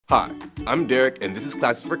Hi, I'm Derek, and this is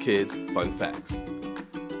Classes for Kids Fun Facts.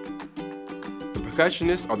 The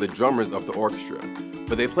percussionists are the drummers of the orchestra,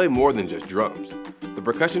 but they play more than just drums. The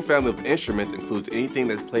percussion family of instruments includes anything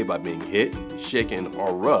that's played by being hit, shaken,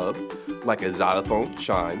 or rubbed, like a xylophone,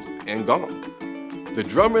 chimes, and gong. The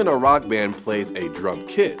drummer in a rock band plays a drum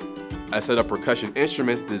kit, a set of percussion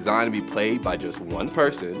instruments designed to be played by just one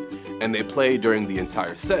person, and they play during the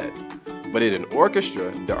entire set. But in an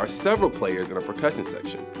orchestra, there are several players in a percussion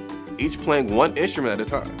section, each playing one instrument at a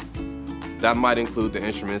time. That might include the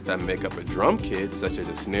instruments that make up a drum kit, such as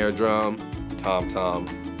a snare drum, tom-tom,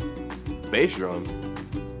 bass drum,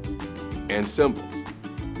 and cymbals.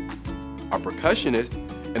 A percussionist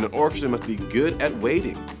in an orchestra must be good at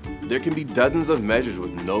weighting. There can be dozens of measures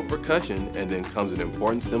with no percussion, and then comes an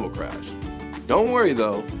important cymbal crash. Don't worry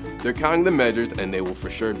though, they're counting the measures and they will for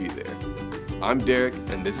sure be there. I'm Derek,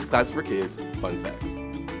 and this is Classes for Kids Fun Facts.